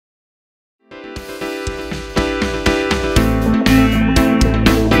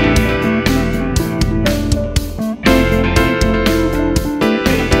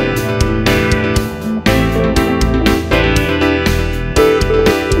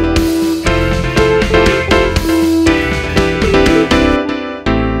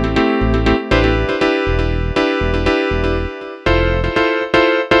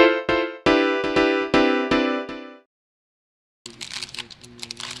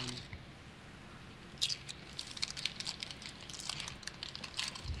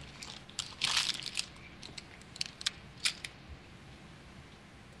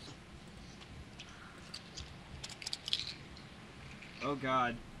Oh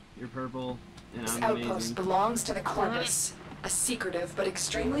god, you're purple, and This I'm outpost amazing. belongs to the Corvus, a secretive but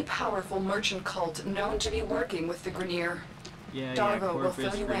extremely powerful merchant cult known to be working with the Grenier. Yeah, Dargo will Corpus,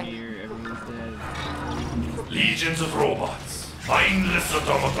 fill you Grenier, everyone's dead. Legions of robots, mindless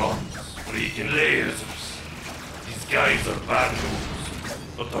automatons, freaking lasers. These guys are bad news,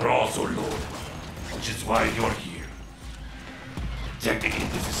 but they're also loyal, which is why you're here. Technically,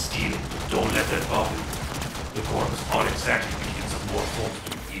 this is stealing, but don't let that bother you. The Corvus aren't exactly beacons of more folks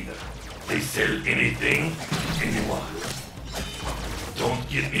to either. They sell anything, anyone. Don't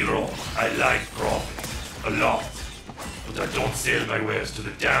get me wrong, I like profit, a lot. But I don't sell my wares to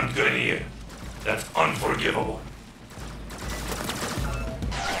the damned Grenier. That's unforgivable.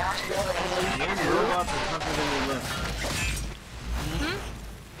 And robots are tougher than we look.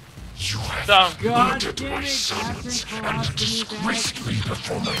 You have God murdered damn my it, sons Captain and Frost, disgraced me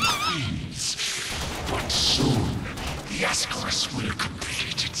before my queens. But soon, the Ascaris will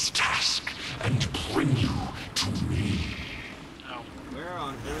complete its task and bring you to me. Where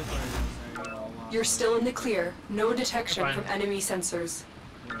on earth are you? You're still in the clear. No detection Fine. from enemy sensors.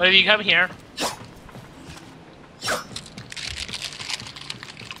 But if you come here,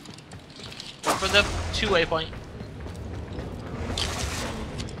 for the two-way point,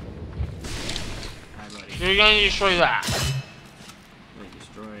 Hi, buddy. you're going to destroy that. Wait,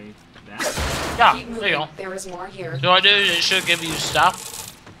 destroy that? Yeah, Keep there moving. you go. There is more here. So what I do is it should give you stuff.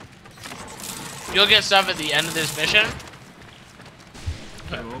 You'll get stuff at the end of this mission.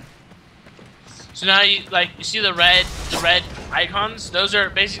 Cool. So now you see the red icons. Those are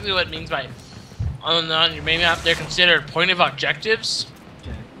basically what it means by on your main map. They're considered point of objectives,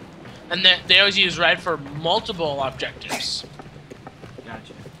 Okay, and they always use red for multiple objectives.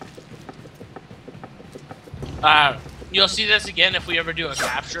 gotcha. You'll see this again if we ever do a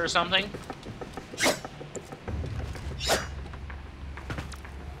capture or something.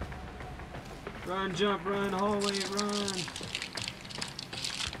 Run, jump, run, hallway, run.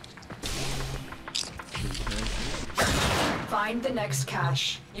 Find the next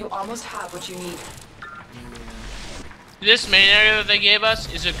cache. You almost have what you need. This main area that they gave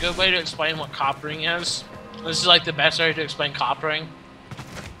us is a good way to explain what coppering is. This is like the best area to explain coppering.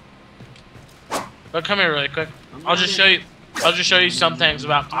 But come here really quick. I'll just show you some things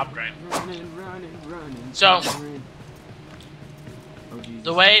about coppering. Running. So, Oh, Jesus.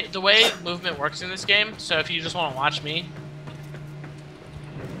 the way movement works in this game, so if you just want to watch me.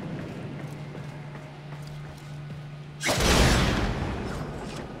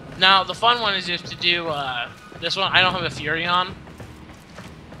 Now, the fun one is just to do, this one, I don't have a Fury on.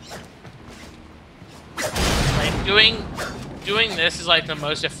 Like, doing this is like the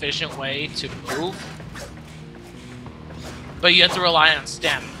most efficient way to move. But you have to rely on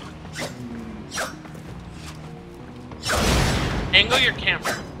stamina. Angle your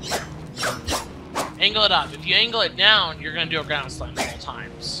camera. Angle it up. If you angle it down, you're gonna do a ground slam all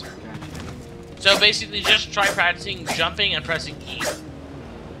times. So basically, just try practicing jumping and pressing E.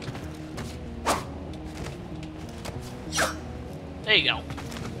 There you go.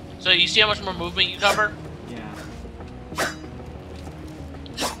 So you see how much more movement you cover? Yeah.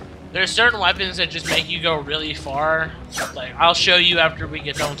 There's certain weapons that just make you go really far. Like, I'll show you after we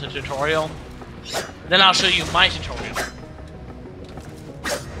get done with the tutorial. Then I'll show you my tutorial.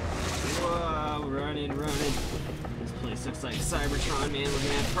 Whoa, running. This place looks like Cybertron, man. We're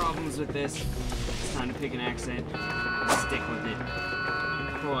gonna have problems with this. It's time to pick an accent. Stick with it.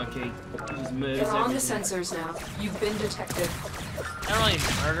 Oh, okay. Just moves You're on the everything. sensors now. You've been detected. I don't really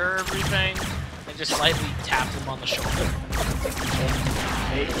murder everything. I just lightly tap them on the shoulder.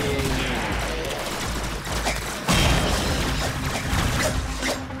 AKA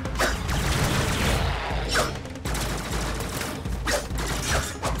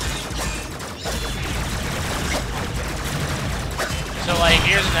So, like,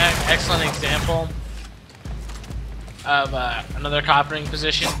 here's an excellent example of another coppering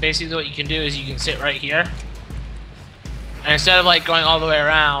position. Basically, what you can do is you can sit right here, and instead of like going all the way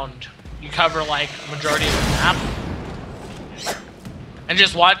around, you cover like majority of the map. And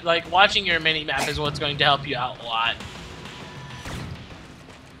just watching your mini map is what's going to help you out a lot.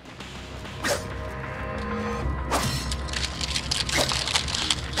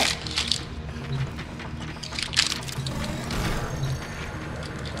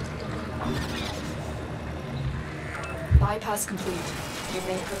 Bypass complete. You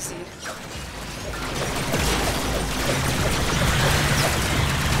may proceed.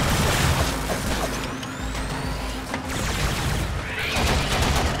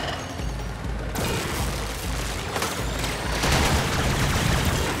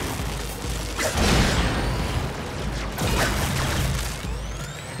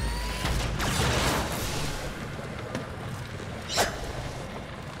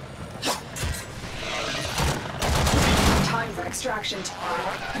 extraction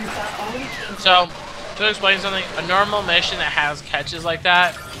time. You found only came So, to explain something, a normal mission that has catches like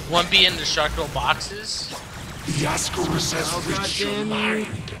that won't be indestructible boxes. The Ascaris has reached your goddamn you.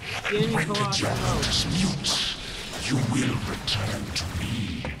 mind, Damn and you, when the Colossus. job disputes, you will return to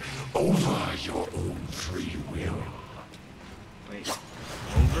me over your own free will. Wait.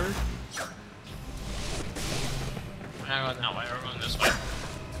 Over? We're not going that way, we're going this way.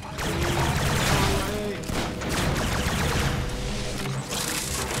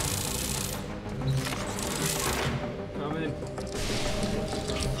 Coming.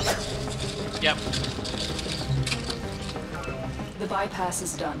 Yep. The bypass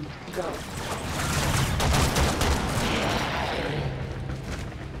is done. Go.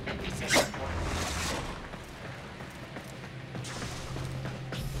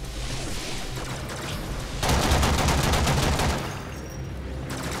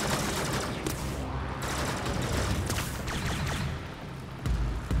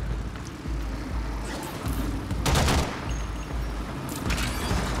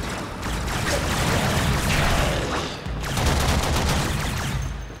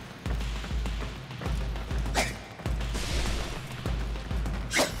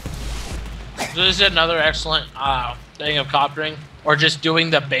 So this is another excellent thing of coptering, or just doing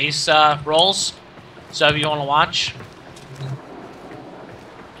the base rolls. So if you want to watch.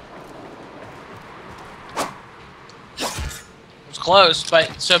 It's close,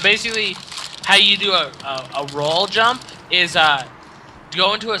 but so basically how you do a roll jump is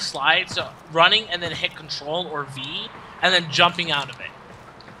go into a slide, so running and then hit Control or V, and then jumping out of it.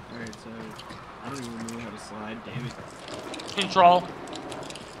 Alright, so I don't even know how to slide, damn it. Control.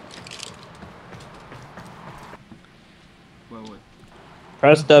 What?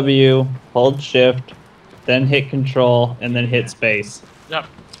 Press W, hold shift, then hit control, and then hit space. Yep.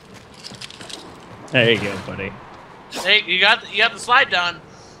 There you go, buddy. Hey, you got the slide done.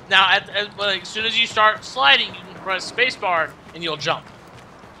 Now, as soon as you start sliding, you can press spacebar and you'll jump.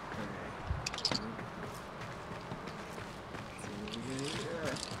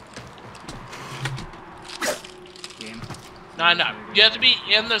 Game. No. You have to be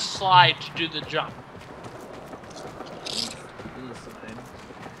in the slide to do the jump.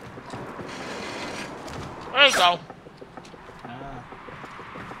 There you go.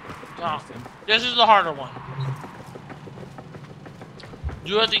 Oh, this is the harder one.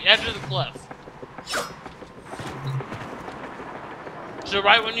 Do it at the edge of the cliff. So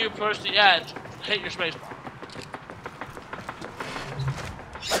right when you approach the edge, hit your spacebar.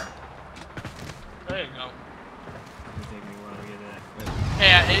 There you go. It'll take me a while to get that.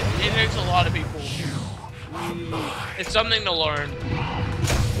 Yeah, it takes a lot of people. It's something to learn.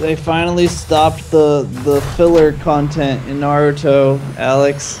 They finally stopped the filler content in Naruto,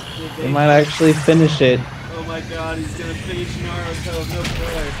 Alex. They might actually finish it. Oh my god, he's gonna finish Naruto, no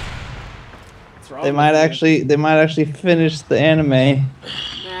filler. What's wrong They with might actually finish the anime.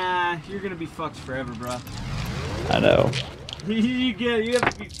 Nah, you're gonna be fucked forever, bro. I know. you have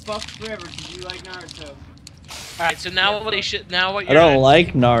to be fucked forever because you like Naruto. Alright, so now what I you're don't gonna-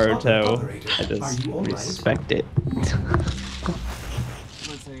 like Naruto. I just respect it. One second, I gotta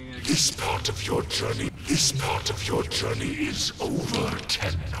This part of your journey is over,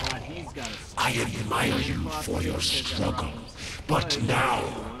 Tenno. God, he's got a I admire you for your struggle, but now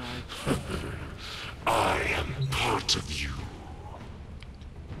I am part of you.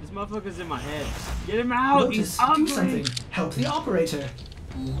 This motherfucker's in my head. Get him out! Notice, He's do ugly! something. Help the operator.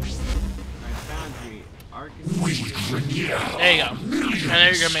 Alright, Foundry. Arc is We Grineer There you go. And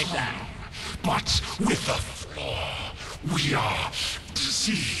there you're gonna make that. but with a flaw. We are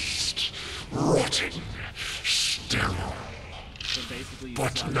diseased, rotting, sterile. so basically you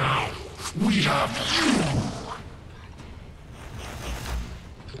But suck. now we have you.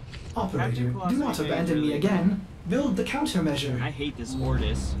 Operator, do not abandon me again. Build the countermeasure. I hate this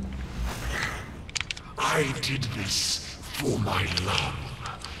Ordis. I did this for my love,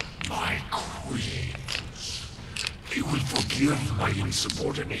 my queens. They will forgive my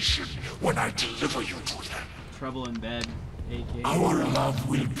insubordination when I deliver you to them. Trouble in bed, aka. Our love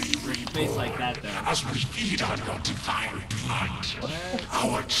will be Face reborn like that, though. as we feed on your divine blood.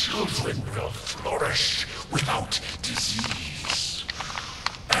 Our children will flourish without disease.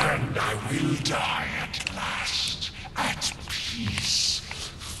 And I will die at last, at peace.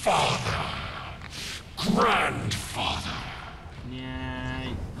 Father, grandfather. Yeah,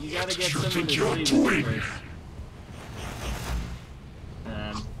 you gotta get You someone think to you're sleep doing? first.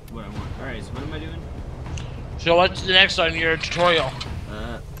 What I want. Alright, so what am I doing? So what's the next on your tutorial?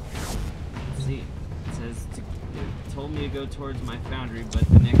 Let's see. It says it told me to go towards my foundry, but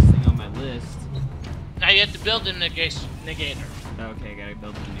the next thing on my list. Now you have to build a negator. Okay, gotta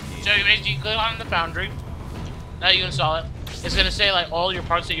build a new gate. So you basically click on the foundry. Now you install it. It's gonna say like all your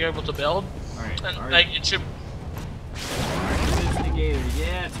parts that you're able to build. Alright, And like it should. Instigator,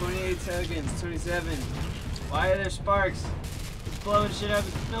 yeah, 28 tokens, 27. Why are there sparks? It's blowing shit up,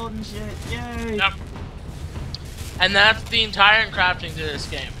 it's building shit, yay! Yep. And that's the entire crafting to this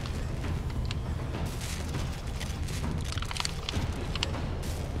game.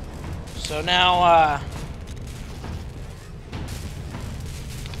 So now,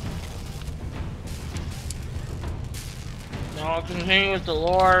 now I'll continue with the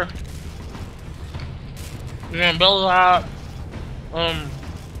lore. We're gonna build it out.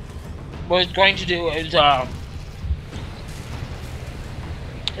 What it's going to do is, you're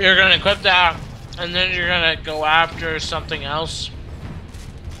gonna equip that, and then you're gonna go after something else.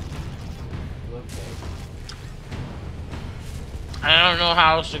 I don't know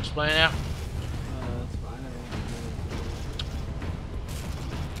how else to explain it. That's fine,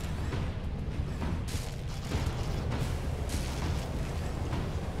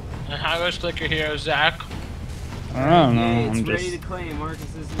 And how goes clicker here, Zach? I don't know. It's I'm ready just. to claim,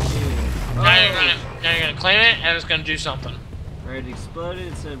 Marcus is new. Now you're gonna claim it, and it's gonna do something. Alright, it exploded,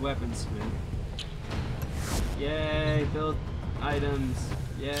 it said weaponsmith. Yay, build items.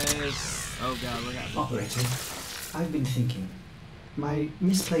 Yay. Oh god, look at Operator, I've been thinking. My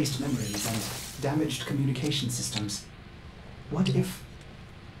misplaced memories and damaged communication systems. What if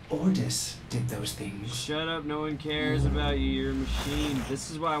Ordis did those things? Shut up, no one cares about you, you're a machine. This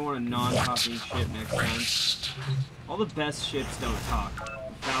is why I want a non-talking ship next time. All the best ships don't talk.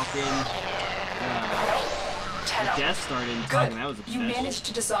 Falcon, the Death Star didn't talk, and that was You obsessed. managed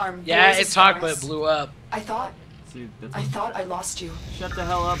to disarm. Yeah, those it talked, but Ascaris. it blew up. I thought I lost you. Shut the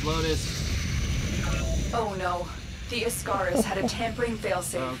hell up, Lotus. Oh no. The Ascaris had a tampering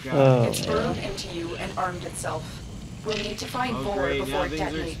failsafe. Oh god. Oh. It's burrowed into you and armed itself. We'll need to find Oh Vor great, now before it things are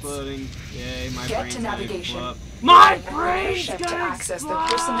detonates. exploding. Yay, my Get brain's to gonna navigation. explode. My Your brain's ship to gonna access the explode!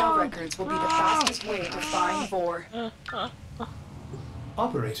 personnel records will be the fastest way to find Vor.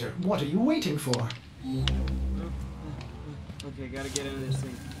 Operator, what are you waiting for? Okay, gotta get into this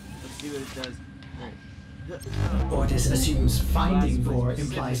thing. Let's see what it does. Alright. Ordis assumes finding Last Vor place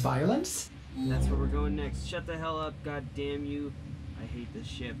implies specific. violence? That's where we're going next. Shut the hell up, god damn you. I hate this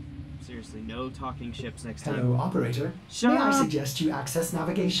ship. Seriously, no talking ships next time. Hello, Operator. Shut May I up. suggest you access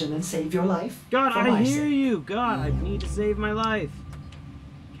navigation and save your life? God, For I my hear sake. you! God, I need to save my life.